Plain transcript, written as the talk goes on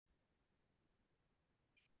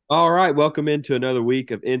All right, welcome into another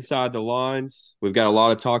week of Inside the Lines. We've got a lot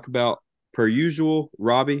to talk about per usual.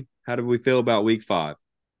 Robbie, how do we feel about week 5?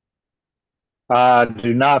 I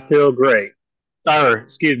do not feel great. Or,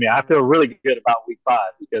 excuse me, I feel really good about week 5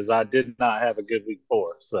 because I did not have a good week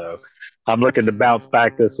 4. So I'm looking to bounce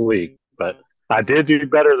back this week. But I did do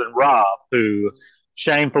better than Rob, who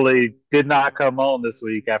shamefully did not come on this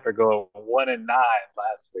week after going 1-9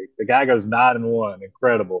 last week. The guy goes 9-1,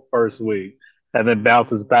 incredible first week, and then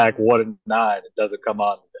bounces back 1-9 and doesn't come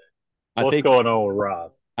on today. I What's think going on with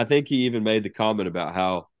Rob? I think he even made the comment about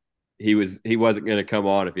how he wasn't going to come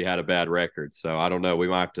on if he had a bad record. So I don't know. We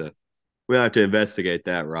might have to investigate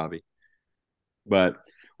that, Robbie. But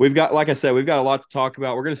we've got, like I said, we've got a lot to talk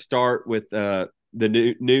about. We're going to start with the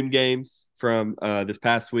noon games from this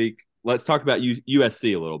past week. Let's talk about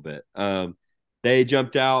USC a little bit. They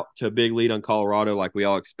jumped out to a big lead on Colorado like we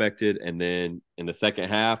all expected. And then in the second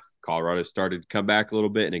half, Colorado started to come back a little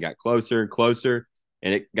bit and it got closer and closer.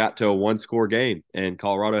 And it got to a one-score game. And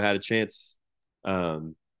Colorado had a chance. They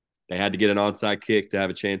had to get an onside kick to have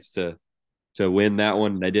a chance to win that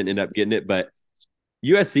one. They didn't end up getting it. But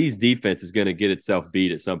USC's defense is going to get itself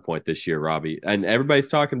beat at some point this year, Robbie. And everybody's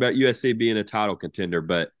talking about USC being a title contender,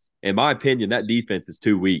 but in my opinion, that defense is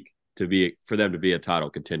too weak for them to be a title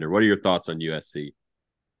contender. What are your thoughts on USC?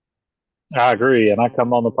 I agree. And I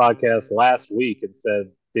come on the podcast last week and said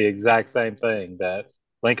the exact same thing that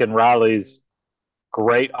Lincoln Riley's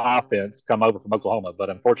great offense come over from Oklahoma, but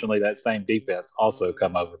unfortunately that same defense also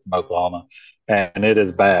come over from Oklahoma. And it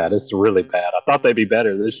is bad. It's really bad. I thought they'd be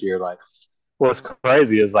better this year. Like what's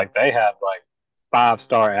crazy is like they have like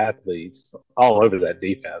five-star athletes all over that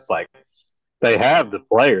defense. Like they have the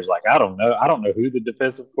players. Like I don't know who the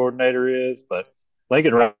defensive coordinator is, but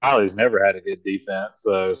Lincoln Riley's never had a good defense.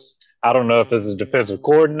 So I don't know if it's a defensive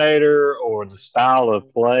coordinator or the style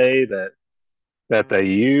of play that they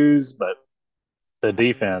use, but the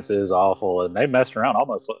defense is awful, and they messed around,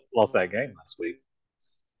 almost lost that game last week.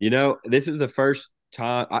 This is the first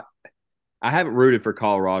time I haven't rooted for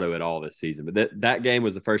Colorado at all this season, but that game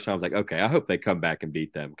was the first time I was like, okay, I hope they come back and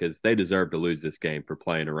beat them because they deserve to lose this game for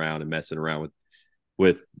playing around and messing around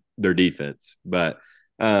with their defense. But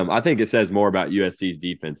I think it says more about USC's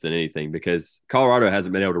defense than anything because Colorado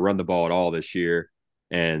hasn't been able to run the ball at all this year,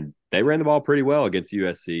 and they ran the ball pretty well against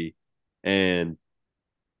USC. And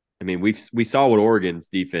I mean, we saw what Oregon's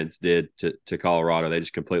defense did to Colorado. They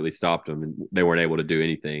just completely stopped them, and they weren't able to do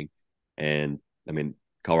anything. And I mean,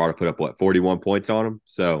 Colorado put up 41 points on them.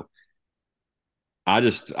 So I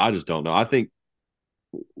just don't know. I think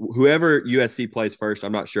whoever USC plays first,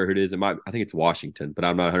 I'm not sure who it is. I think it's Washington, but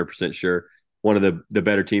I'm not 100% sure. One of the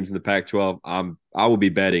better teams in the Pac-12. I will be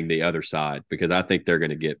betting the other side because I think they're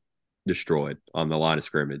going to get destroyed on the line of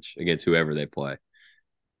scrimmage against whoever they play.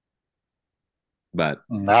 But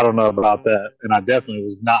I don't know about that, and I definitely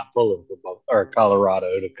was not pulling for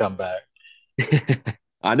Colorado to come back.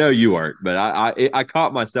 I know you aren't, but I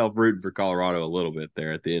caught myself rooting for Colorado a little bit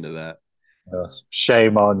there at the end of that.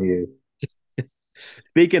 Shame on you.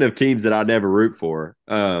 Speaking of teams that I never root for,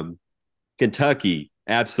 Kentucky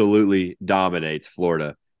absolutely dominates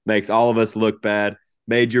Florida, makes all of us look bad,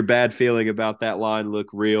 made your bad feeling about that line look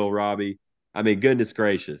real, Robbie. I mean, goodness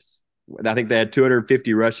gracious. I think they had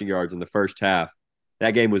 250 rushing yards in the first half.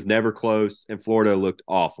 That game was never close, and Florida looked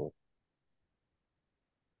awful.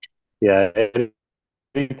 Yeah,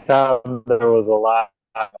 anytime there was a lot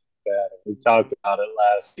like that, we talked about it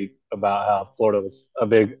last week about how Florida was a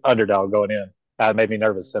big underdog going in. That made me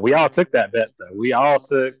nervous. And we all took that bet, though. We all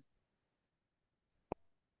took,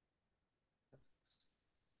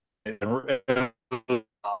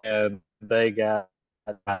 and they got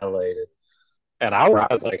annihilated. And I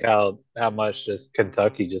was like how much just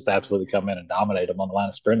Kentucky just absolutely come in and dominate them on the line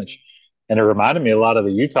of scrimmage. And it reminded me a lot of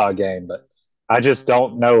the Utah game, but I just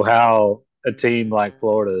don't know how a team like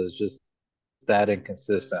Florida is just that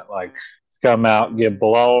inconsistent. Like come out, get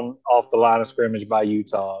blown off the line of scrimmage by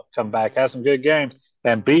Utah, come back, have some good games,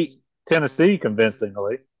 and beat Tennessee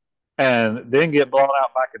convincingly, and then get blown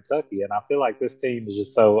out by Kentucky. And I feel like this team is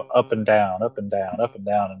just so up and down, up and down, up and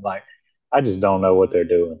down, and like I just don't know what they're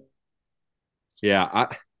doing. Yeah, I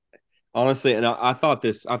honestly, and I thought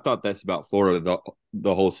that's about Florida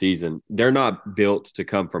the whole season. They're not built to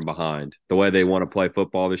come from behind the way they want to play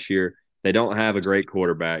football this year. They don't have a great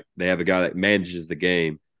quarterback. They have a guy that manages the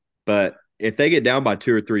game, but if they get down by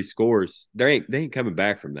two or three scores, they ain't coming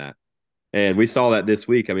back from that. And we saw that this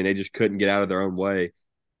week. I mean, they just couldn't get out of their own way.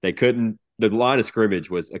 They couldn't. The line of scrimmage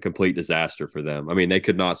was a complete disaster for them. I mean, they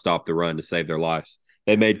could not stop the run to save their lives.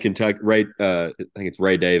 They made Kentucky. I think it's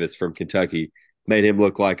Ray Davis from Kentucky, made him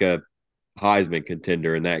look like a Heisman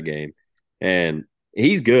contender in that game. And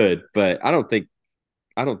He's good, but I don't think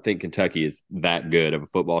Kentucky is that good of a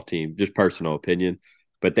football team. Just personal opinion,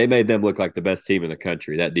 but they made them look like the best team in the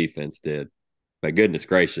country. That defense did. But goodness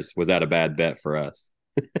gracious, was that a bad bet for us?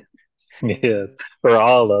 Yes, for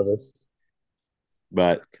all of us.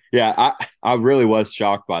 But yeah, I really was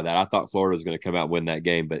shocked by that. I thought Florida was going to come out and win that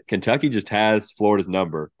game, but Kentucky just has Florida's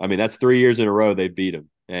number. I mean, that's 3 years in a row they beat them,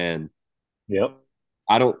 and Yep.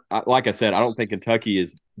 like I said, I don't think Kentucky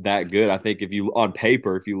is that good. I think if you on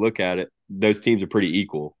paper, if you look at it, those teams are pretty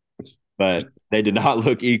equal, but they did not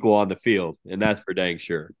look equal on the field, and that's for dang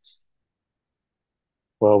sure.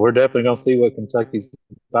 Well, we're definitely going to see what Kentucky's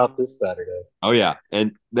about this Saturday. Oh yeah,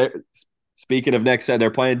 and speaking of next,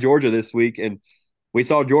 they're playing Georgia this week, and we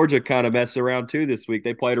saw Georgia kind of mess around too this week.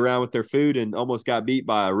 They played around with their food and almost got beat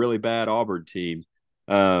by a really bad Auburn team.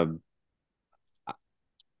 Um,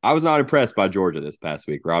 I was not impressed by Georgia this past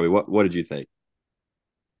week. Robbie, what did you think?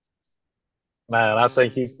 Man, I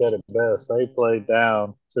think you said it best. They played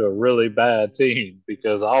down to a really bad team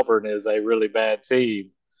because Auburn is a really bad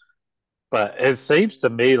team. But it seems to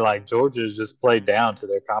me like Georgia's just played down to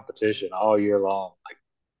their competition all year long. Like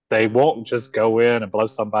they won't just go in and blow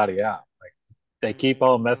somebody out. Like they keep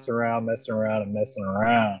on messing around, and messing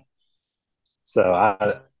around. So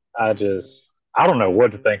I don't know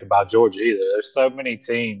what to think about Georgia either. There's so many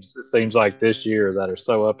teams. It seems like this year that are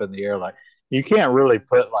so up in the air. Like you can't really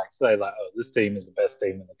put like say like oh this team is the best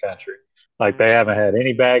team in the country. Like they haven't had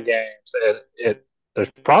any bad games. It there's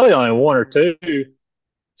probably only one or two.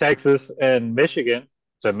 Texas and Michigan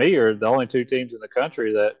to me are the only two teams in the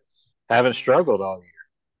country that haven't struggled all year.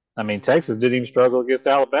 I mean Texas didn't even struggle against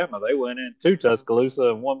Alabama. They went into Tuscaloosa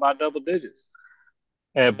and won by double digits.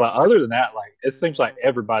 And but other than that, like it seems like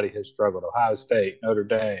everybody has struggled. Ohio State, Notre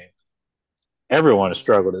Dame, everyone has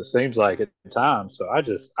struggled. It seems like at times. So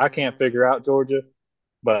I can't figure out Georgia,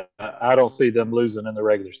 but I don't see them losing in the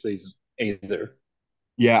regular season either.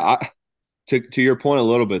 Yeah, to your point a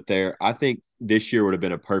little bit there, I think this year would have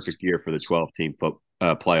been a perfect year for the 12 team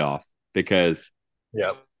playoff because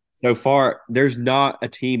Yep. so far there's not a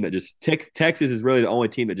team that just Texas is really the only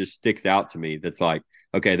team that just sticks out to me. That's like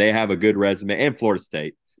okay, they have a good resume, and Florida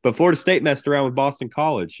State, but Florida State messed around with Boston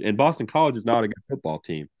College, and Boston College is not a good football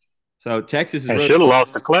team. So Texas is And really should have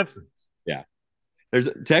lost to Clemson. yeah. There's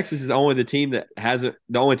Texas is only the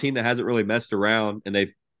only team that hasn't really messed around, and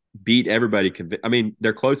they've beat everybody. I mean,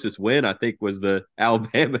 their closest win I think was the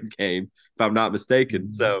Alabama game, if I'm not mistaken.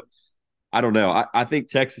 Mm-hmm. So I don't know. I think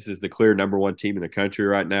Texas is the clear number one team in the country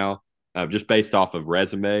right now, just based off of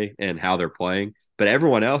resume and how they're playing. But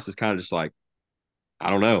everyone else is kind of just like I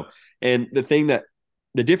don't know. And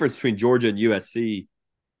the difference between Georgia and USC,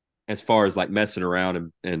 as far as like messing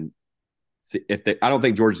around and see if they, I don't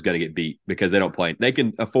think Georgia's going to get beat because they don't play. They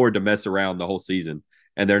can afford to mess around the whole season,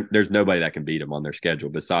 and there's nobody that can beat them on their schedule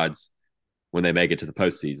besides when they make it to the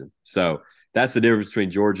postseason. So that's the difference between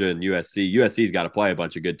Georgia and USC. USC's got to play a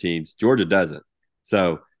bunch of good teams. Georgia doesn't.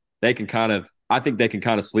 So I think they can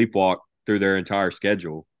kind of sleepwalk through their entire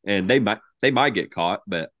schedule, and they might get caught,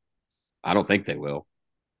 but I don't think they will.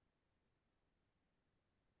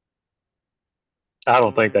 I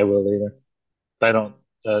don't think they will either. They don't.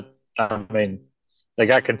 I mean, they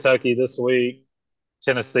got Kentucky this week.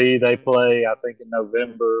 Tennessee they play, I think, in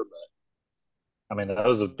November. But I mean,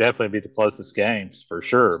 those will definitely be the closest games for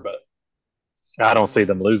sure. But I don't see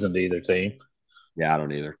them losing to either team. Yeah, I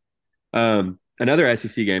don't either. Another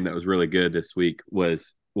SEC game that was really good this week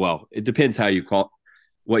was well, it depends how you call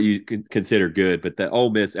what you consider good, but the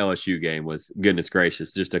Ole Miss LSU game was goodness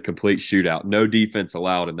gracious, just a complete shootout. No defense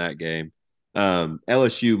allowed in that game.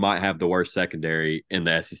 LSU might have the worst secondary in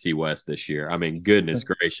the SEC West this year. I mean, goodness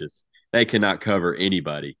gracious, they cannot cover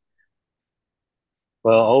anybody.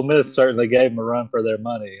 Well, Ole Miss certainly gave them a run for their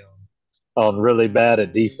money on really bad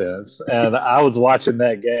at defense. And I was watching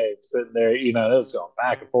that game, sitting there, it was going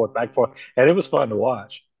back and forth, and it was fun to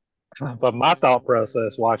watch. But my thought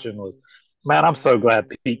process watching was, man, I'm so glad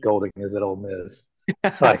Pete Golding is at Ole Miss.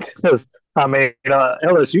 Like, 'cause, I mean,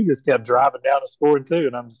 LSU just kept driving down and scoring too,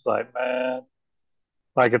 and I'm just like, man,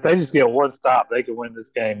 like if they just get one stop, they can win this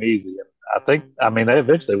game easy. And I mean, they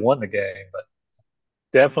eventually won the game, but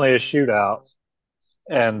definitely a shootout.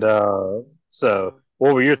 And so,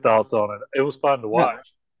 what were your thoughts on it? It was fun to Yeah,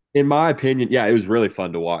 watch. in my opinion, yeah, it was really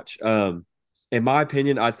fun to watch. In my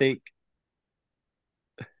opinion, I think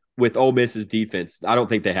with Ole Miss's defense, I don't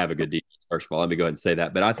think they have a good defense. First of all, let me go ahead and say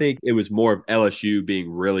that. But I think it was more of LSU being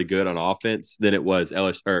really good on offense than it was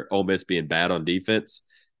LSU or Ole Miss being bad on defense.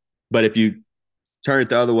 But if you turn it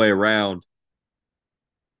the other way around,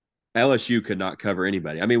 LSU could not cover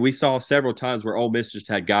anybody. I mean, we saw several times where Ole Miss just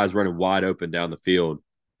had guys running wide open down the field,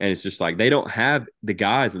 And it's just like they don't have the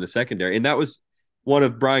guys in the secondary. And that was one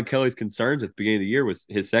of Brian Kelly's concerns at the beginning of the year was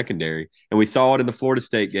his secondary. And we saw it in the Florida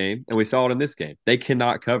State game, and we saw it in this game. They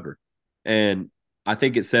cannot cover. And I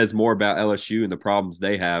think it says more about LSU and the problems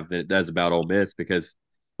they have than it does about Ole Miss, because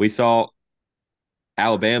we saw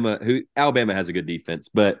Alabama has a good defense,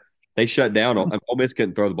 but they shut down. Ole Miss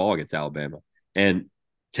couldn't throw the ball against Alabama, and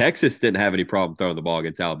Texas didn't have any problem throwing the ball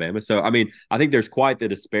against Alabama. So I mean, I think there's quite the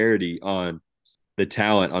disparity on the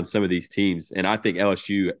talent on some of these teams, and I think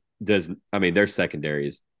LSU does. I mean, their secondary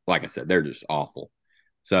is, like I said, they're just awful.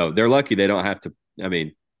 So they're lucky they don't have to. I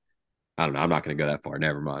mean, I don't know. I'm not going to go that far.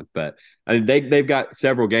 Never mind. But I mean, they've got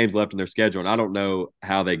several games left in their schedule, and I don't know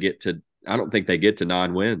how they get to. I don't think they get to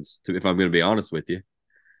 9 wins. If I'm going to be honest with you.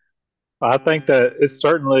 I think that it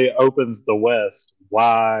certainly opens the West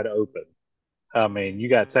wide open. I mean, you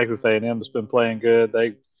got Texas A&M that's been playing good.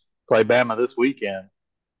 They play Bama this weekend,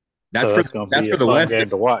 That's so for that's going to that's be for a the fun West. game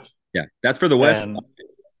to watch. Yeah, that's for the West. And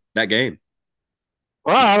That game.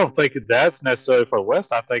 well, I don't think that's necessarily for the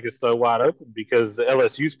West. I think it's so wide open because the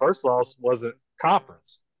LSU's first loss wasn't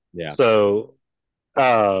conference. Yeah, So,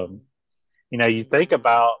 um, you think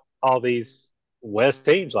about all these West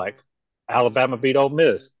teams like Alabama beat Ole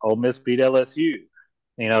Miss beat LSU.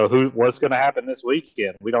 What's going to happen this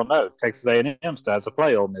weekend? We don't know. Texas A&M starts to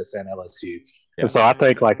play Ole Miss and LSU, and yeah, so I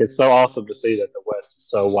think like it's so awesome to see that the West is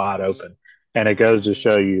so wide open, and it goes to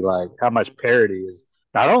show you like how much parity is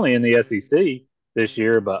not only in the SEC this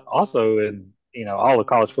year, but also in all of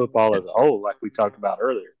college football as a whole, like we talked about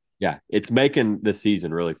earlier. yeah. It's making the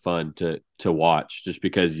season really fun to watch, just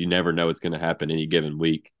because you never know what's going to happen any given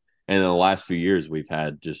week. And in the last few years, we've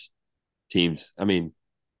had just teams. I mean,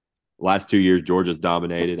 last 2 years, Georgia's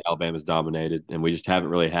dominated, Alabama's dominated, and we just haven't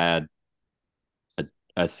really had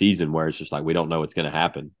a season where it's just like we don't know what's going to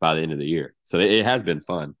happen by the end of the year. So it has been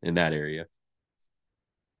fun in that area.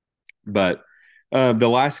 But the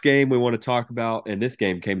last game we want to talk about, and this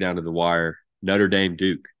game came down to the wire, Notre Dame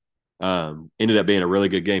Duke. Ended up being a really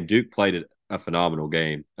good game. Duke played a phenomenal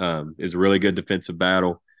game. It was a really good defensive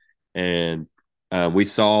battle, and we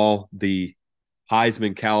saw the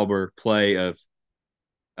Heisman caliber play of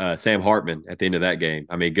Sam Hartman at the end of that game.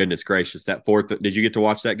 I mean, goodness gracious, that fourth. Did you get to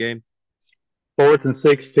watch that game? 4th and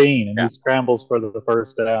 16, and Yeah. he scrambles for the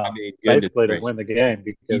first I down, mean, goodness basically to gracious, win the game.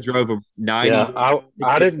 he Because drove him yeah, 90.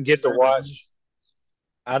 I didn't get to watch.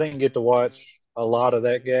 I didn't get to watch a lot of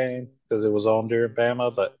that game because it was on during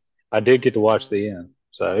Bama, but I did get to watch the end.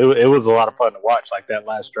 So it was a lot of fun to watch. Like that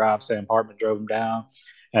last drive, Sam Hartman drove him down,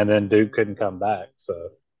 and then Duke couldn't come back. So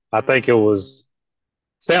I think it was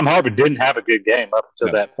Sam Hartman didn't have a good game up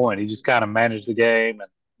until No, that point. He just kind of managed the game,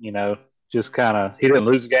 and just kind of he didn't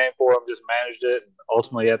lose the game for him, just managed it, and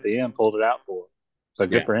ultimately at the end pulled it out for him. So yeah,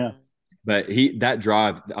 good for him. but that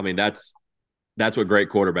drive. I mean, that's what great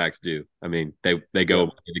quarterbacks do. I mean, they go Yeah.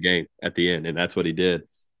 to the game at the end, and that's what he did.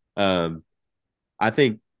 Um, I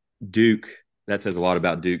think Duke. That says a lot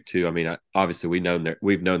about Duke too. I mean, obviously we've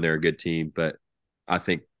known they're a good team, but I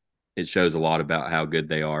think it shows a lot about how good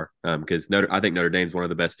they are. Because I think Notre Dame's one of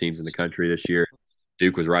the best teams in the country this year.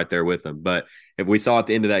 Duke was right there with them, but if we saw at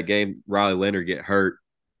the end of that game Riley Leonard get hurt,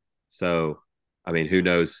 so I mean, who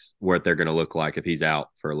knows what they're going to look like if he's out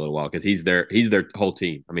for a little while, because he's their whole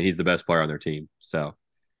team. I mean, he's the best player on their team. So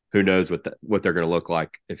who knows what they're going to look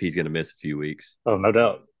like if he's going to miss a few weeks. Oh, no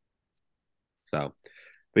doubt. So,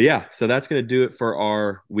 but yeah, so that's going to do it for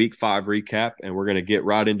our week 5 recap, and we're going to get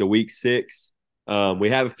right into week 6. We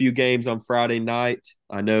have a few games on Friday night.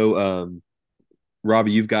 I know,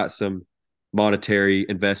 Robbie, you've got some monetary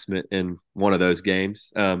investment in one of those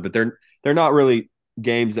games, but they're not really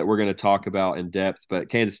games that we're going to talk about in depth. But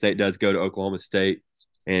Kansas State does go to Oklahoma State,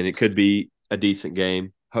 and it could be a decent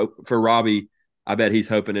game. Hope for Robbie. I bet he's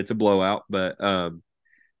hoping it's a blowout, but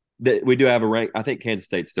we do have a rank. I think Kansas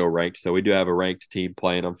State's still ranked, so we do have a ranked team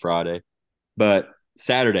playing on Friday. But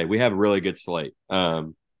Saturday we have a really good slate.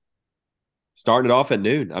 Starting it off at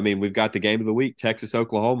noon. I mean, we've got the game of the week. Texas,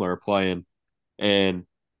 Oklahoma are playing, and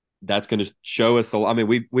that's going to show us. I mean,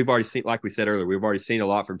 we've already seen, like we said earlier, we've already seen a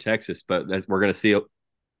lot from Texas, but we're going to see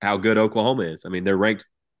how good Oklahoma is. I mean, they're ranked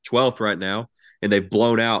 12th right now, and they've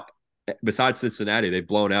blown out. Besides Cincinnati, they've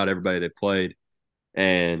blown out everybody they played,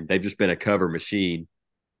 and they've just been a cover machine.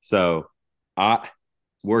 So,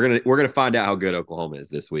 we're gonna find out how good Oklahoma is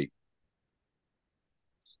this week.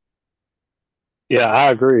 Yeah,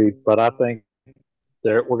 I agree, but I think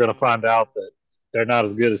we're going to find out that they're not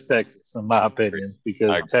as good as Texas, in my opinion,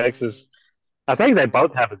 because Texas, I think they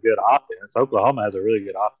both have a good offense. Oklahoma has a really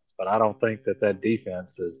good offense, but I don't think that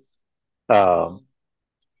defense is, um,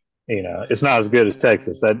 it's not as good as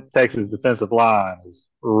Texas. That Texas defensive line is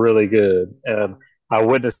really good. And I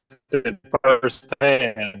witnessed it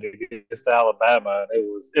firsthand against Alabama,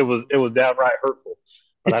 and it was downright hurtful.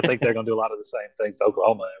 But I think they're going to do a lot of the same things to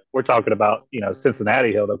Oklahoma. We're talking about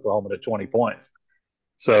Cincinnati held Oklahoma to 20 points,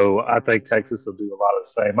 so I think Texas will do a lot of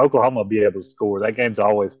the same. Oklahoma will be able to score. That game's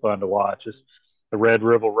always fun to watch. It's the Red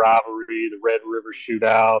River rivalry, the Red River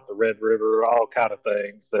shootout, the Red River, all kind of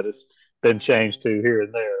things that has been changed to here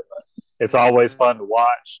and there. But it's always fun to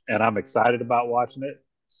watch, and I'm excited about watching it.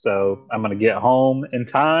 So I'm going to get home in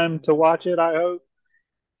time to watch it, I hope.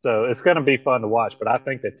 So it's going to be fun to watch, but I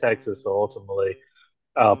think that Texas will ultimately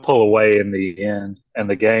pull away in the end. And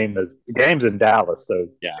the game's in Dallas, so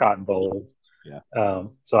Yeah. Cotton Bowl. Yeah.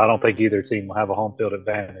 So I don't think either team will have a home field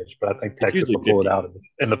advantage, but I think It's Texas usually will pull it 50. out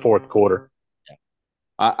in the fourth quarter.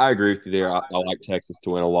 I agree with you there. I like Texas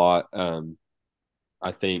to win a lot.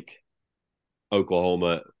 I think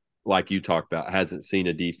Oklahoma, like you talked about, hasn't seen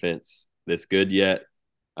a defense this good yet.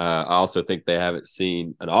 I also think they haven't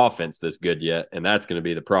seen an offense this good yet, and that's going to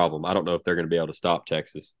be the problem. I don't know if they're going to be able to stop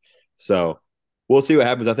Texas. So we'll see what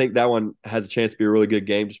happens. I think that one has a chance to be a really good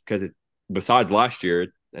game just because besides last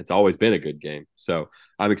year, it's always been a good game. So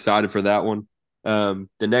I'm excited for that one. The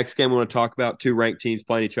next game we want to talk about, two ranked teams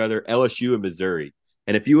playing each other, LSU and Missouri.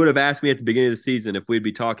 And if you would have asked me at the beginning of the season if we'd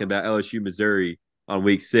be talking about LSU Missouri on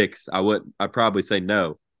week 6, I'd probably say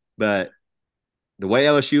no. But the way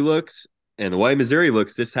LSU looks and the way Missouri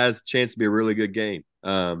looks, this has a chance to be a really good game.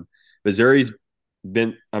 Missouri's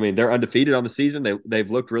they're undefeated on the season.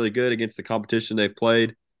 They've looked really good against the competition they've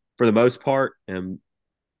played for the most part. And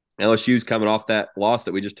LSU's coming off that loss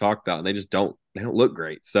that we just talked about, and they don't look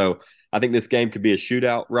great. So I think this game could be a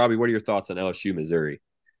shootout. Robbie, what are your thoughts on LSU Missouri?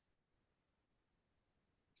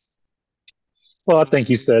 Well, I think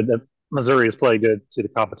you said that Missouri has played good to the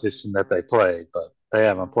competition that they played, but they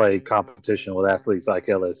haven't played competition with athletes like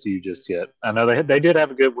LSU just yet. I know they did have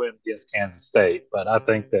a good win against Kansas State, but I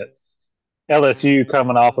think that LSU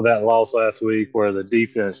coming off of that loss last week where the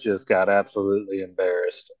defense just got absolutely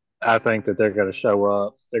embarrassed. I think that they're going to show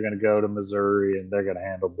up. They're going to go to Missouri and they're going to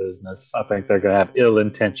handle business. I think they're going to have ill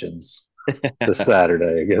intentions this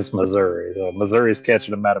Saturday against Missouri. So Missouri's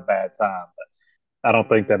catching them at a bad time. But I don't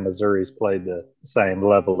think that Missouri's played the same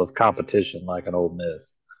level of competition like an Ole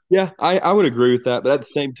Miss. Yeah, I would agree with that. But at the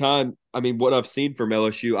same time, what I've seen from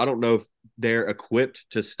LSU, I don't know if they're equipped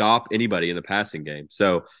to stop anybody in the passing game.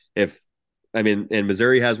 So if and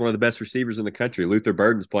Missouri has one of the best receivers in the country. Luther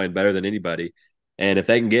Burden's playing better than anybody. And if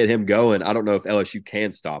they can get him going, I don't know if LSU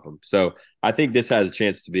can stop him. So I think this has a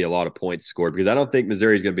chance to be a lot of points scored because I don't think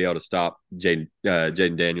Missouri's going to be able to stop Jaden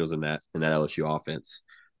Daniels in that LSU offense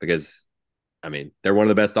because they're one of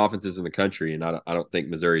the best offenses in the country, and I don't think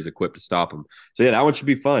Missouri's equipped to stop them. So, yeah, that one should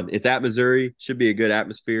be fun. It's at Missouri. Should be a good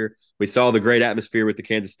atmosphere. We saw the great atmosphere with the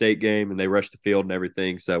Kansas State game, and they rushed the field and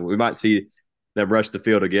everything. So we might see them rush the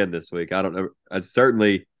field again this week. I don't know.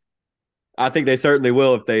 I think they certainly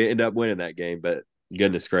will if they end up winning that game, but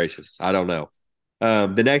goodness gracious, I don't know.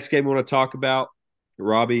 The next game we want to talk about,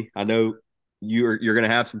 Robbie, I know you're going to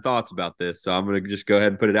have some thoughts about this, so I'm going to just go ahead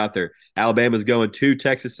and put it out there. Alabama's going to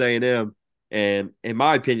Texas A&M. And in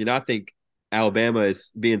my opinion, I think Alabama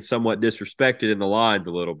is being somewhat disrespected in the lines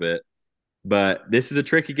a little bit. But this is a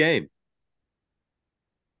tricky game.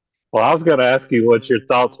 Well, I was going to ask you what your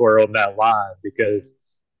thoughts were on that line because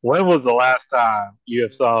when was the last time you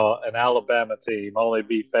have saw an Alabama team only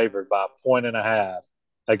be favored by a point and a half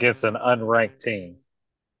against an unranked team?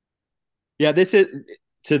 Yeah, this is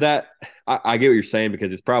to that. I get what you're saying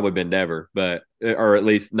because it's probably been never, but or at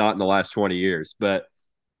least not in the last 20 years. But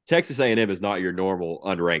Texas A&M is not your normal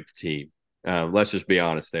unranked team. Let's just be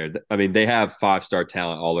honest there. They have 5-star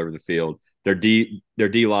talent all over the field. Their D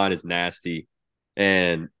line is nasty,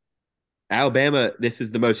 and Alabama, this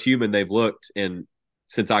is the most human they've looked in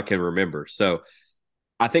since I can remember. So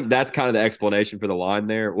I think that's kind of the explanation for the line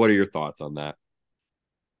there. What are your thoughts on that?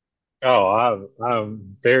 Oh,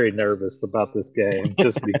 I'm very nervous about this game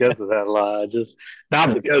just because of that line. Just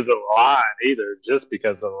not because of the line either, just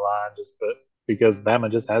because of the line, just but because Bama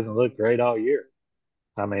just hasn't looked great all year.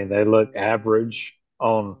 They look average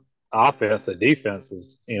on offense and defense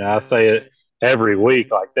is, I say it every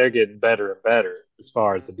week, like they're getting better and better as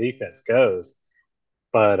far as the defense goes.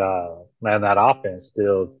 But man, that offense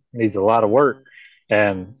still needs a lot of work.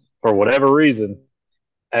 And for whatever reason,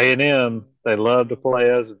 A&M, they love to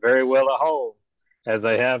play us very well at home as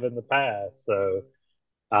they have in the past. So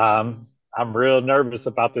I'm real nervous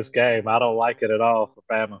about this game. I don't like it at all for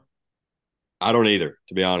Bama. I don't either,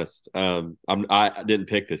 to be honest. I didn't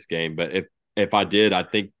pick this game, but if I did, I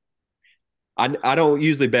think I don't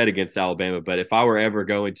usually bet against Alabama, but if I was ever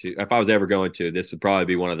going to, this would probably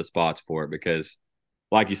be one of the spots for it because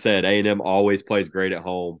like you said, A&M always plays great at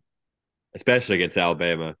home, especially against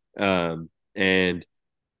Alabama. And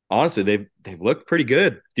honestly, they've looked pretty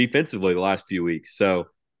good defensively the last few weeks. So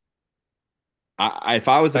if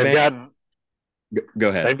I was a They've man, gotten go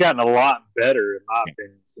ahead. they've gotten a lot better, in my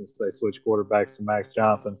opinion, since they switched quarterbacks to Max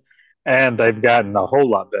Johnson, and they've gotten a whole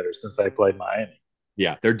lot better since they played Miami.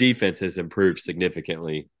 Yeah, their defense has improved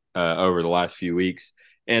significantly over the last few weeks.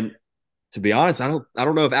 And to be honest, I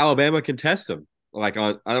don't know if Alabama can test them. I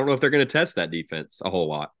don't know if they're going to test that defense a whole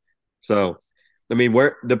lot. So, I mean,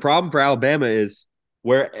 where the problem for Alabama is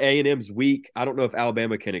where A&M's weak. I don't know if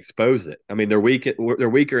Alabama can expose it. I mean, they're weak. They're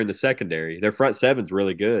weaker in the secondary. Their front seven's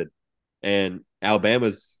really good, and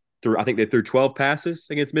Alabama's through. I think they threw 12 passes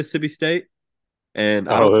against Mississippi State, and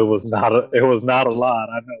I don't. Oh, it was not a lot.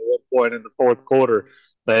 I know at one point in the fourth quarter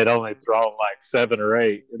they had only thrown like 7 or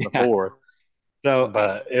 8 in the Yeah, fourth, so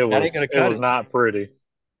but it that ain't was going to it cut was it. not pretty.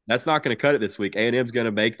 That's not going to cut it this week. A&M's going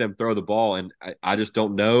to make them throw the ball, and I just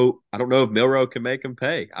don't know. I don't know if Milroe can make them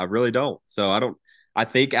pay. I really don't. So I don't. I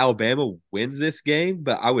think Alabama wins this game,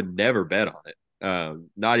 but I would never bet on it.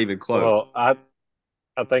 Not even close. Well,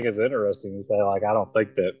 I think it's interesting you say like I don't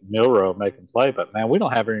think that Milroe make him play, but man, we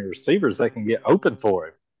don't have any receivers that can get open for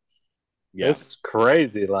him. Yeah, It's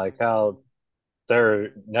crazy like how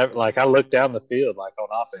they're never like I look down the field like on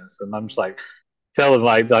offense and I'm just like telling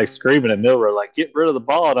like screaming at Milroe like get rid of the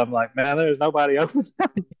ball and I'm like man there's nobody open down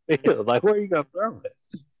the field like where are you gonna throw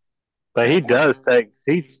it? But yeah.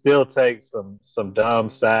 he still takes some dumb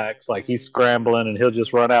sacks like he's scrambling and he'll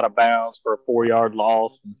just run out of bounds for a 4 yard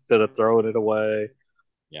loss instead of throwing it away.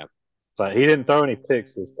 Yeah. But he didn't throw any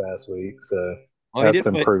picks this past week, so Well, he that's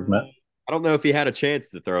did. But improvement. I don't know if he had a chance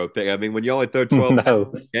to throw a pick. I mean, when you only throw 12 passes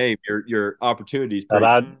No, a game, your opportunity is and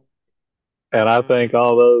pretty. I think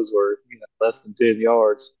all those were less than 10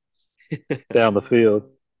 yards down the field.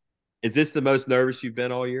 Is this the most nervous you've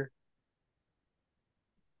been all year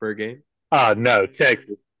for a game? No,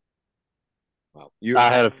 Texas. Wow. You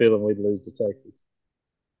I had a feeling we'd lose to Texas.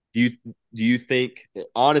 do you do you think,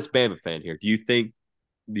 honest Bama fan here? Do you think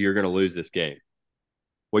you're going to lose this game?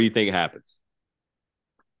 What do you think happens?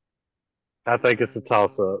 I think it's a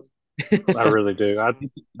toss up. I really do. I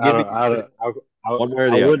Give me don't. one way or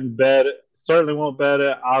I the other. wouldn't bet it. Certainly won't bet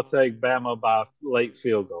it. I'll take Bama by late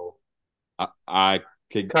field goal. I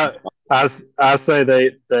could I say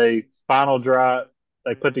they final drive.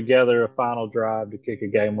 They put together a final drive to kick a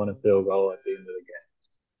game-winning field goal at the end of the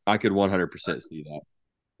game. I could 100% see that.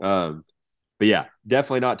 But yeah,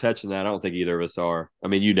 definitely not touching that. I don't think either of us are. I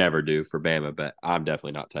mean, you never do for Bama, but I'm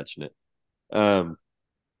definitely not touching it. Um,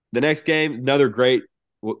 the next game, another great,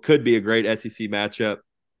 what could be a great SEC matchup.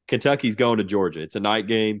 Kentucky's going to Georgia. It's a night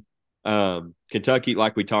game. Kentucky,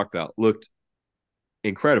 like we talked about, looked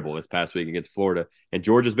incredible this past week against Florida, and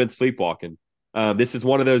Georgia's been sleepwalking. This is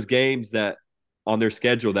one of those games that on their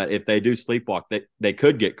schedule that if they do sleepwalk, they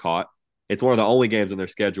could get caught. It's one of the only games on their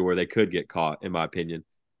schedule where they could get caught, in my opinion.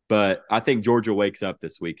 But I think Georgia wakes up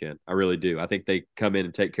this weekend. I really do. I think they come in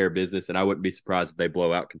and take care of business, and I wouldn't be surprised if they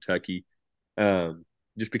blow out Kentucky.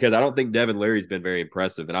 Just because I don't think Devin Leary's been very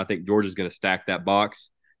impressive, and I think Georgia's going to stack that box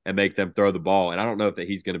and make them throw the ball, and I don't know if that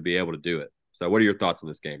he's going to be able to do it. So, what are your thoughts on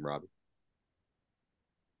this game, Robbie?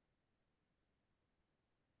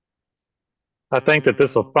 I think that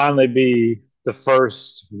this will finally be the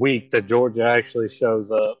first week that Georgia actually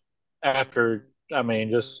shows up after, I mean,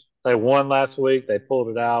 just they won last week, they pulled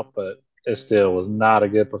it out, but it still was not a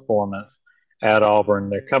good performance at Auburn.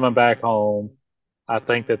 They're coming back home. I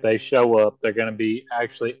think that they show up. They're going to be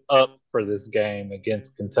actually up for this game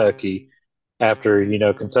against Kentucky after,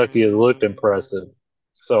 Kentucky has looked impressive.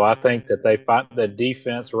 So I think that they find the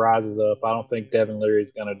defense rises up. I don't think Devin Leary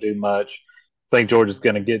is going to do much. I think Georgia's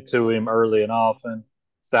going to get to him early and often,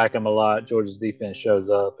 sack him a lot. Georgia's defense shows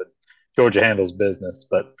up and Georgia handles business.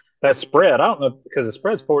 But that spread, I don't know because the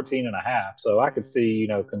spread's 14 and a half. So I could see,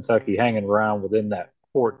 Kentucky hanging around within that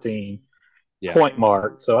 14 Yeah. point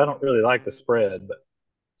mark. So I don't really like the spread, but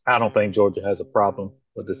I don't think Georgia has a problem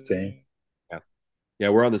with this team. Yeah. Yeah,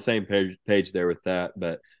 we're on the same page there with that.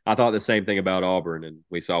 But I thought the same thing about Auburn, and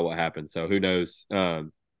we saw what happened. So who knows?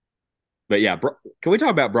 But yeah, can we talk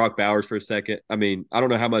about Brock Bowers for a second? I mean, I don't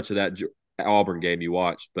know how much of that Auburn game you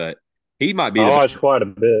watched, but he might be I the watched quite a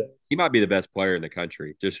bit. he might be the best player in the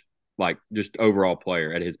country, just overall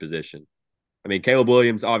player at his position. I mean, Caleb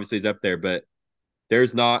Williams obviously is up there, but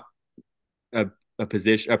there's not a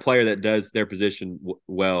a player that does their position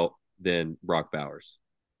well than Brock Bowers.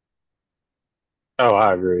 Oh,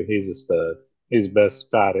 I agree. He's a stud. He's the best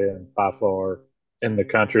tight end by far in the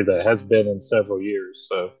country that has been in several years.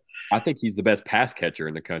 So I think he's the best pass catcher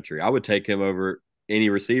in the country. I would take him over any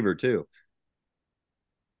receiver too.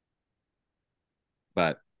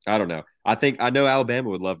 But I don't know. I know Alabama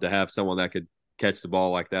would love to have someone that could catch the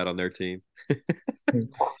ball like that on their team.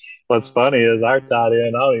 What's funny is our tight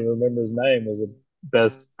end, I don't even remember his name,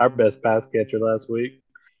 was our best pass catcher last week.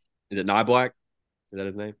 Is it Black? Is that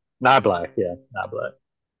his name? Not Black, yeah, not Black.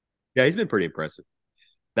 Yeah, he's been pretty impressive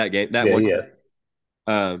that game. That Yeah, one.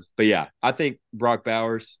 yeah. But yeah, I think Brock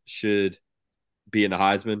Bowers should be in the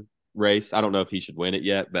Heisman race. I don't know if he should win it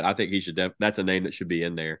yet, but I think he should. That's a name that should be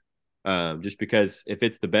in there. Just because if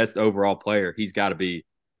it's the best overall player, he's got to be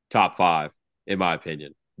top five, in my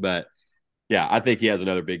opinion. But yeah, I think he has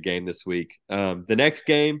another big game this week. The next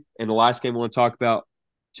game and the last game we want to talk about,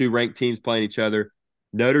 two ranked teams playing each other.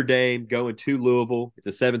 Notre Dame going to Louisville. It's a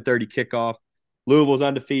 7:30 kickoff. Louisville's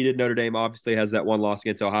undefeated. Notre Dame obviously has that one loss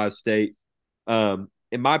against Ohio State. In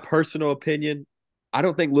my personal opinion, I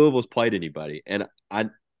don't think Louisville's played anybody, and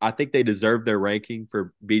I think they deserve their ranking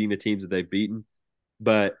for beating the teams that they've beaten.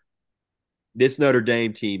 But this Notre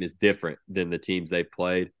Dame team is different than the teams they've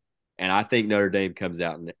played, and I think Notre Dame comes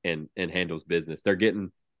out and handles business. They're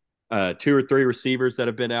getting two or three receivers that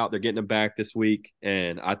have been out. They're getting them back this week,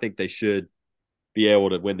 and I think they should be able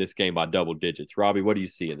to win this game by double digits. Robbie, what do you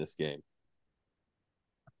see in this game?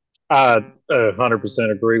 I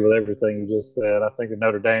 100% agree with everything you just said. I think that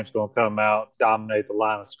Notre Dame's going to come out, dominate the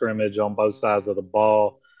line of scrimmage on both sides of the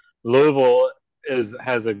ball. Louisville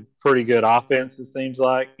has a pretty good offense, it seems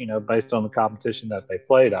like, based on the competition that they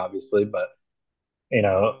played, obviously. But you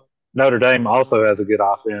know, Notre Dame also has a good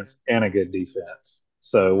offense and a good defense.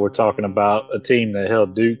 So we're talking about a team that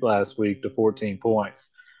held Duke last week to 14 points.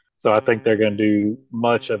 So I think they're going to do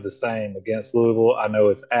much of the same against Louisville. I know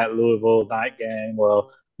it's at Louisville, night game.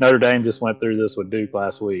 Well, Notre Dame just went through this with Duke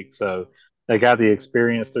last week. So they got the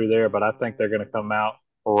experience through there, but I think they're going to come out,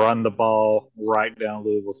 run the ball right down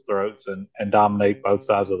Louisville's throats and dominate both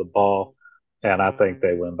sides of the ball. And I think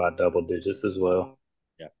they win by double digits as well.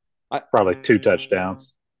 Yeah. I, Probably two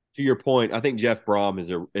touchdowns. to your point, I think Jeff Brom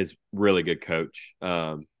is really good coach.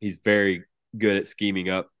 He's very good at scheming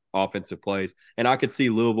up offensive plays, and I could see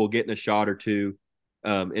Louisville getting a shot or two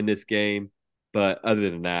in this game. But other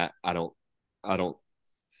than that, I don't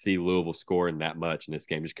see Louisville scoring that much in this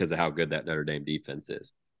game just because of how good that Notre Dame defense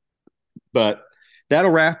is. But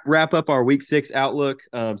that'll wrap up our Week 6 outlook.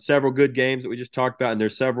 Several good games that we just talked about, and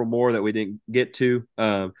there's several more that we didn't get to.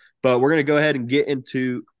 But we're going to go ahead and get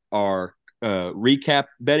into our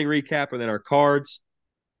betting recap, and then our cards.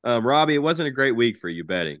 Robbie, it wasn't a great week for you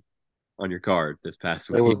betting on your card this past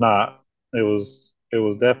It week. was not. It was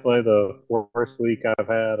definitely the worst week I've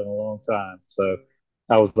had in a long time. So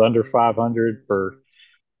I was under 500 for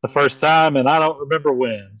the first time, and I don't remember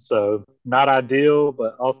when. So not ideal,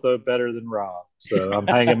 but also better than Rob. So I'm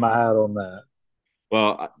hanging my hat on that.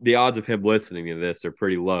 Well, the odds of him listening to this are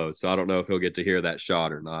pretty low, so I don't know if he'll get to hear that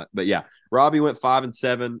shot or not. But yeah, Robbie went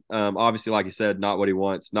 5-7. Obviously, like you said, not what he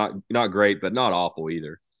wants. Not great, but not awful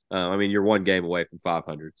either. I mean, you're one game away from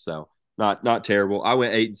 500, so not terrible. I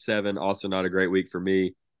went 8-7. Also, not a great week for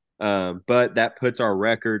me. But that puts our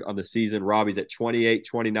record on the season. Robbie's at 28,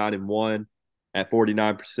 29-1 at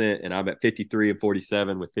 49%, and I'm at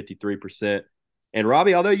 53-47 with 53%. And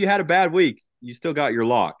Robbie, although you had a bad week, you still got your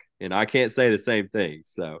lock, and I can't say the same thing.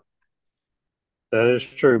 So, That is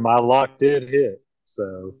true. My lock did hit.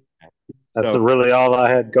 So that's so really all I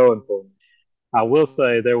had going for me. I will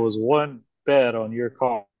say there was one bet on your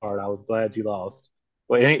card. I was glad you lost.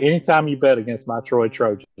 Well, anytime you bet against my Troy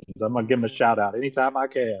Trojans, I'm gonna give them a shout out anytime I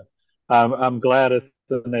can. I'm glad it's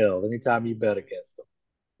the nail. Anytime you bet against them.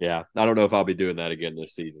 yeah, I don't know if I'll be doing that again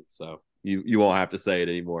this season. So you won't have to say it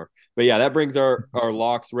anymore. But yeah, that brings our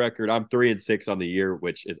locks record. I'm 3-6 on the year,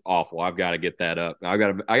 which is awful. I've got to get that up. I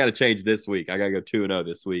got to change this week. I got to go 2-0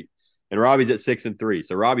 this week. And Robbie's at 6-3.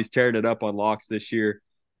 So Robbie's tearing it up on locks this year.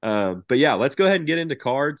 But yeah, let's go ahead and get into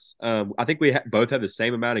cards. I think we both have the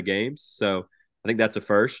same amount of games, so I think that's a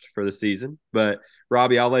first for the season. But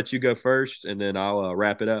Robbie, I'll let you go first, and then I'll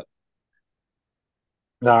wrap it up.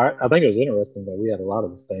 No, I think it was interesting that we had a lot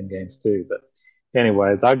of the same games too. But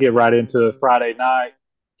anyways, I'll get right into it. Friday night,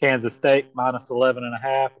 Kansas State minus 11 and a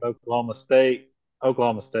half at Oklahoma State.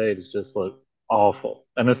 Oklahoma State has just looked awful.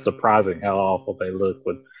 And it's surprising how awful they look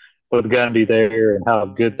with Gundy there and how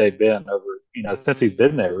good they've been over, since he's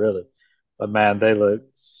been there really. But man, they look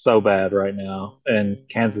so bad right now. And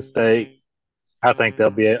Kansas State, I think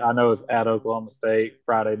they'll be, I know it's at Oklahoma State,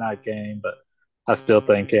 Friday night game, but I still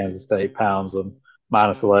think Kansas State pounds them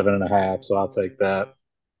minus 11 and a half. So I'll take that.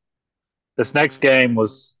 This next game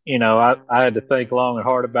was, I had to think long and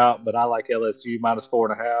hard about, but I like LSU minus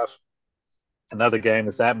 4.5. Another game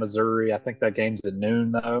is at Missouri. I think that game's at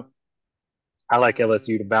noon though. I like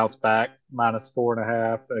LSU to bounce back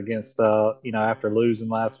 -4.5 against after losing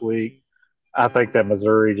last week. I think that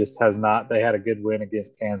Missouri just has not. They had a good win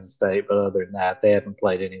against Kansas State, but other than that, they haven't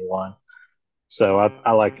played anyone. So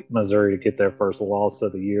I like Missouri to get their first loss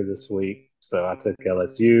of the year this week. So I took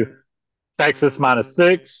LSU. Texas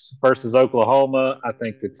 -6 versus Oklahoma. I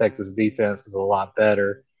think the Texas defense is a lot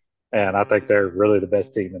better, and I think they're really the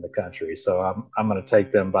best team in the country. So I'm going to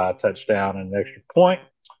take them by a touchdown and an extra point.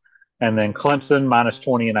 And then Clemson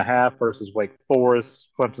 -20.5 versus Wake Forest.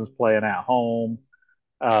 Clemson's playing at home.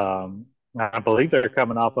 Um, I believe they're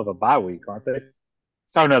coming off of a bye week, aren't they?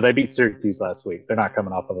 Oh no, they beat Syracuse last week. They're not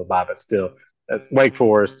coming off of a bye, but still, Wake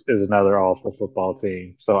Forest is another awful football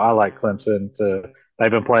team. So I like Clemson to. They've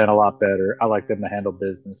been playing a lot better. I like them to handle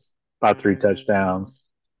business by 3 touchdowns.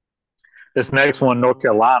 This next one, North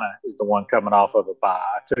Carolina, is the one coming off of a bye.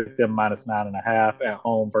 I took them -9.5 at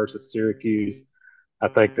home versus Syracuse. I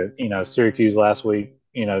think that Syracuse last week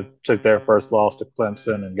took their first loss to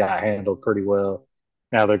Clemson and got handled pretty well.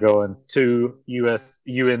 Now they're going to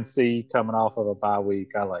UNC coming off of a bye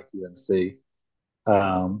week. I like UNC.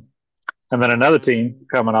 And then another team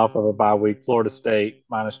coming off of a bye week, Florida State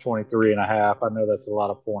 -23.5. I know that's a lot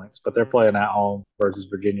of points, but they're playing at home versus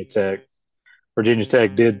Virginia Tech. Virginia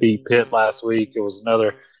Tech did beat Pitt last week. It was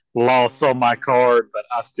another loss on my card, but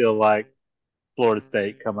I still like Florida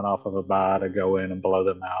State coming off of a bye to go in and blow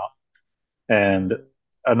them out. And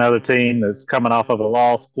another team that's coming off of a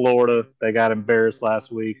loss, Florida, they got embarrassed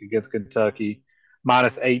last week against Kentucky,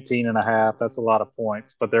 -18.5. That's a lot of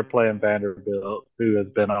points, but they're playing Vanderbilt, who has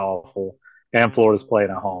been awful, and Florida's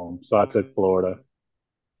playing at home. So I took Florida.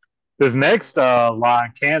 This next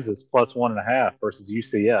line, Kansas +1.5 versus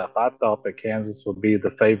UCF. I thought that Kansas would be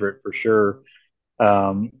the favorite for sure,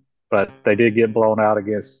 um, but they did get blown out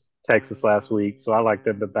against Texas last week, so I like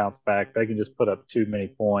them to bounce back. They can just put up too many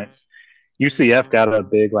points. UCF got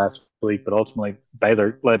up big last week, but ultimately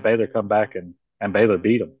Baylor let Baylor come back and Baylor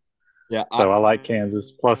beat them. Yeah, So I like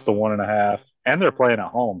Kansas plus the 1.5, and they're playing at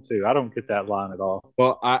home too. I don't get that line at all.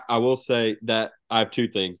 I will say that I have two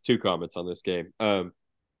comments on this game. The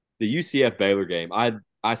UCF Baylor game,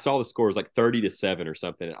 I saw the score was like 30-7 or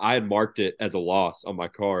something. And I had marked it as a loss on my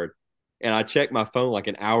card. And I checked my phone like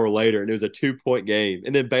an hour later and it was a 2-point game.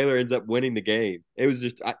 And then Baylor ends up winning the game. It was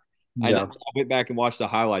just I Yeah. went back and watched the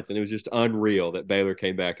highlights and it was just unreal that Baylor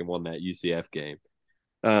came back and won that UCF game.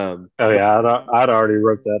 Oh yeah, I'd already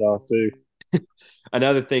wrote that off too.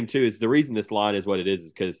 Another thing too is the reason this line is what it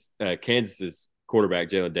is because Kansas's quarterback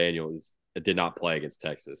Jalen Daniels did not play against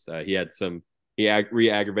Texas. He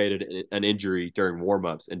re-aggravated an injury during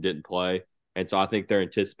warmups and didn't play, and so I think they're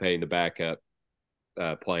anticipating the backup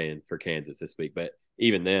playing for Kansas this week. But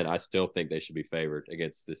even then, I still think they should be favored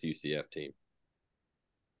against this UCF team.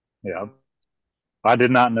 Yeah, I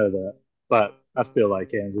did not know that, but I still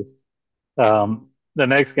like Kansas. The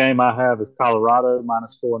next game I have is Colorado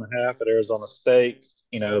 -4.5 at Arizona State.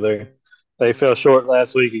 They fell short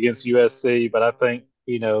last week against USC, but I think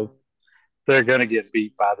they're going to get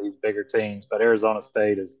beat by these bigger teams. But Arizona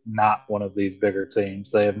State is not one of these bigger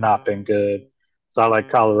teams. They have not been good. So I like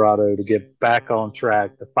Colorado to get back on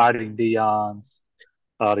track, the Fighting Deons,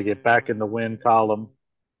 to get back in the win column.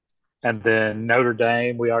 And then Notre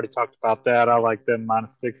Dame, we already talked about that. I like them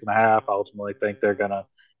 -6.5. I ultimately think they're going to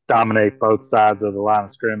dominate both sides of the line of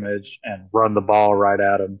scrimmage and run the ball right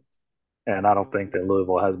at them. And I don't think that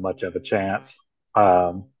Louisville has much of a chance.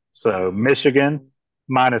 So Michigan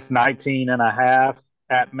 -19.5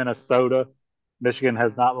 at Minnesota. Michigan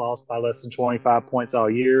has not lost by less than 25 points all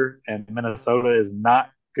year, and Minnesota is not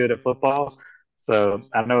good at football. So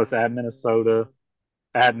I know it's at Minnesota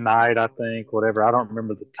at night, I think, whatever. I don't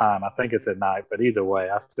remember the time. I think it's at night, but either way,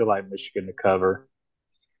 I still like Michigan to cover.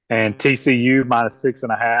 And TCU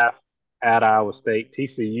 -6.5 at Iowa State.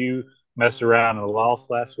 TCU messed around and lost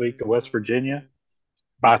last week to West Virginia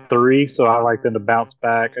by 3, so I like them to bounce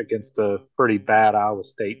back against a pretty bad Iowa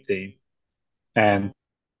State team. And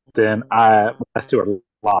then last two are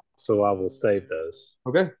locked, so I will save those.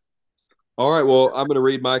 Okay. All right. Well, I'm going to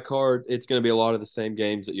read my card. It's going to be a lot of the same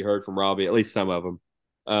games that you heard from Robbie, at least some of them.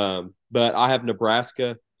 But I have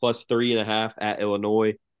Nebraska +3.5 at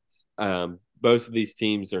Illinois. Both of these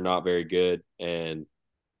teams are not very good, and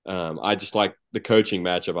I just like the coaching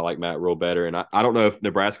matchup. I like Matt Rule better, and I don't know if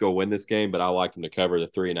Nebraska will win this game, but I like them to cover the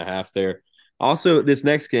 3.5 there. Also, this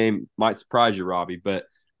next game might surprise you, Robbie, but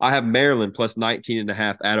I have Maryland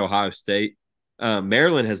 +19.5 at Ohio State.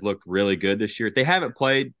 Maryland has looked really good this year. They haven't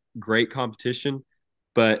played great competition,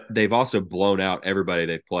 but they've also blown out everybody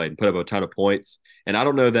they've played and put up a ton of points. And I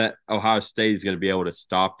don't know that Ohio State is going to be able to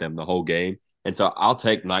stop them the whole game. And so I'll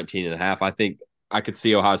take 19.5. I think I could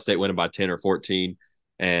see Ohio State winning by 10 or 14.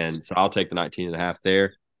 And so I'll take the 19.5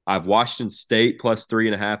 there. I have Washington State plus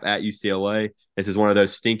 3.5 at UCLA. This is one of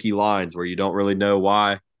those stinky lines where you don't really know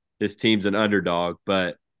why this team's an underdog,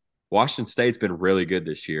 but Washington State's been really good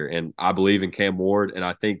this year. And I believe in Cam Ward, and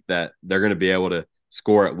I think that they're going to be able to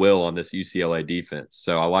score at will on this UCLA defense.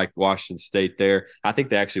 So I like Washington State there. I think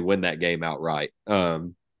they actually win that game outright. I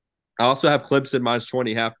also have Clemson minus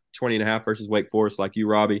 20.5 versus Wake Forest, like you,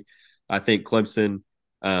 Robbie. I think Clemson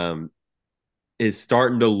is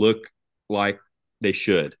starting to look like they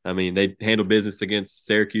should. I mean, they handled business against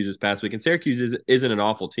Syracuse this past week, and Syracuse isn't an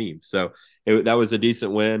awful team. So that was a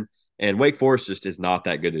decent win. And Wake Forest just is not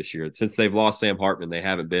that good this year. Since they've lost Sam Hartman, they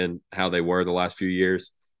haven't been how they were the last few years.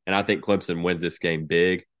 And I think Clemson wins this game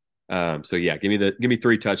big. So yeah, give me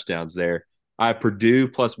 3 touchdowns there. I have Purdue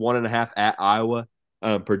plus 1.5 at Iowa.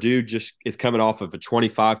 Purdue just is coming off of a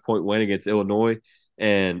 25-point win against Illinois,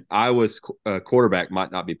 and Iowa's quarterback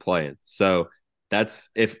might not be playing. So that's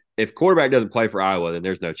if quarterback doesn't play for Iowa, then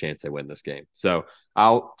there's no chance they win this game. So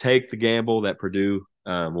I'll take the gamble that Purdue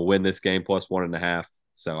will win this game plus 1.5.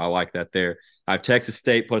 So I like that there. I have Texas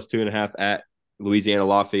State plus 2.5 at Louisiana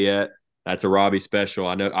Lafayette. That's a Robbie special.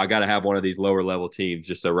 I know I got to have one of these lower level teams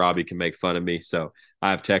just so Robbie can make fun of me. So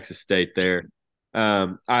I have Texas State there.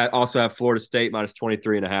 I also have Florida State minus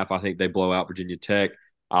 23.5. I think they blow out Virginia Tech.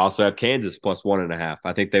 I also have Kansas plus 1.5.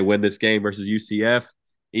 I think they win this game versus UCF.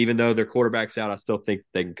 Even though their quarterback's out, I still think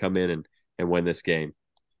they can come in and win this game.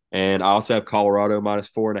 And I also have Colorado minus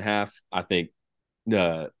 4.5. I think,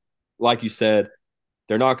 like you said,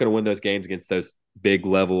 they're not going to win those games against those big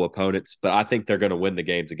level opponents, but I think they're going to win the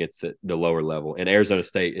games against the lower level. And Arizona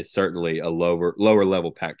State is certainly a lower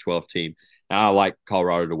level Pac-12 team. And I like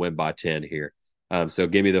Colorado to win by 10 here. So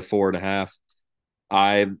give me the 4.5.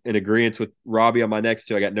 I'm in agreement with Robbie on my next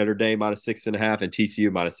two. I got Notre Dame minus 6.5 and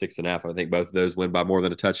TCU minus 6.5. I think both of those win by more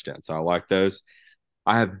than a touchdown. So I like those.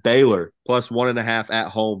 I have Baylor plus 1.5 at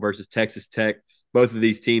home versus Texas Tech. Both of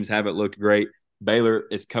these teams haven't looked great. Baylor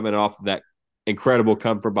is coming off of that incredible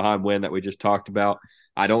come from behind win that we just talked about.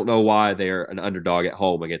 I don't know why they're an underdog at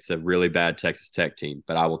home against a really bad Texas Tech team,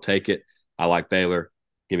 but I will take it. I like Baylor.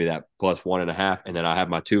 Give me that plus 1.5. And then I have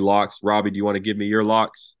my 2 locks. Robbie, do you want to give me your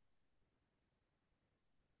locks?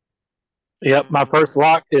 Yep, my first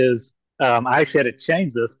lock is I actually had to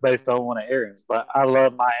change this based on one of Aaron's, but I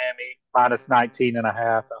love Miami minus 19.5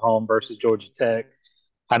 at home versus Georgia Tech.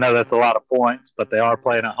 I know that's a lot of points, but they are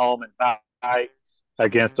playing at home at night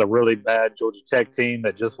against a really bad Georgia Tech team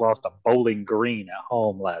that just lost a Bowling Green at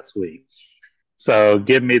home last week. So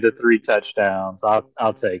give me the 3 touchdowns.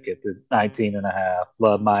 I'll take it. The 19.5.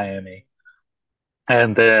 Love Miami.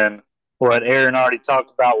 And then what Aaron already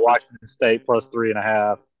talked about, Washington State plus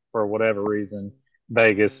 3.5 for whatever reason.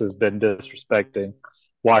 Vegas has been disrespecting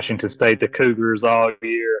Washington State, the Cougars all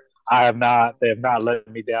year. They have not let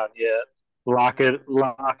me down yet. Lock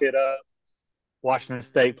it up. Washington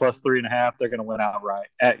State plus 3.5. They're going to win outright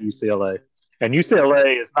at UCLA. And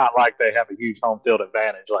UCLA is not like they have a huge home field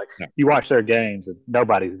advantage. Like No. you watch their games and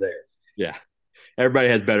nobody's there. Yeah. Everybody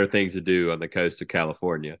has better things to do on the coast of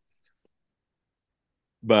California.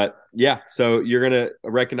 But yeah, so you're going to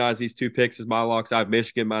recognize these 2 picks as my locks. I have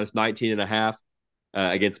Michigan minus 19.5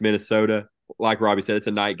 against Minnesota. Like Robbie said, it's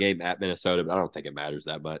a night game at Minnesota, but I don't think it matters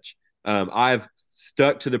that much. I've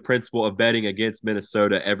stuck to the principle of betting against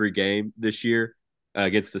Minnesota every game this year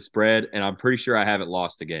against the spread, and I'm pretty sure I haven't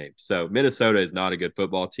lost a game. So Minnesota is not a good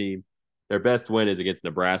football team. Their best win is against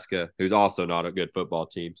Nebraska, who's also not a good football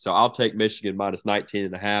team. So I'll take Michigan minus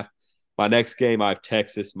 19.5. My next game, I have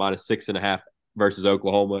Texas minus 6.5 versus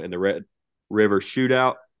Oklahoma in the Red River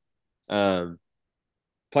Shootout. Plain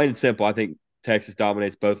and simple, I think Texas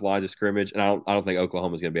dominates both lines of scrimmage, and I don't think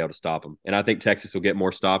Oklahoma's going to be able to stop them. And I think Texas will get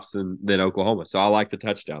more stops than Oklahoma. So I like the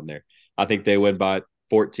touchdown there. I think they win by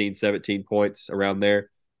 14, 17 points around there.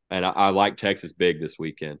 And I like Texas big this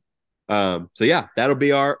weekend. So yeah, that'll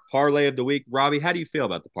be our parlay of the week. Robbie, how do you feel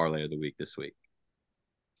about the parlay of the week this week?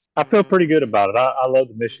 I feel pretty good about it. I love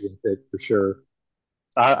the Michigan pick for sure.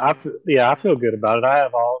 I feel good about it. I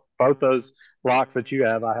have both those locks that you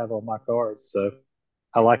have. I have on my card, so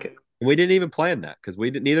I like it. And we didn't even plan that because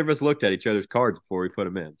neither of us looked at each other's cards before we put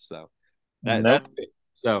them in. So that's Nope. big.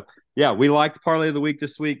 So yeah, we liked the parlay of the week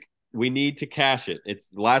this week. We need to cash it.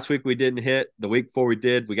 It's last week we didn't hit. The week before we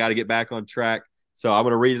did. We got to get back on track. So I'm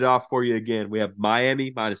going to read it off for you again. We have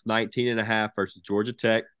Miami minus 19.5 versus Georgia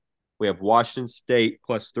Tech. We have Washington State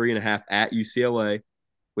plus 3.5 at UCLA.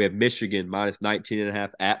 We have Michigan minus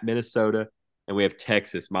 19.5 at Minnesota. And we have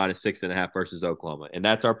Texas minus 6.5 versus Oklahoma. And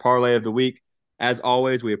that's our parlay of the week. as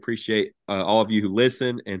always, we appreciate all of you who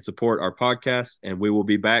listen and support our podcast, and we will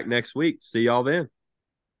be back next week. See y'all then.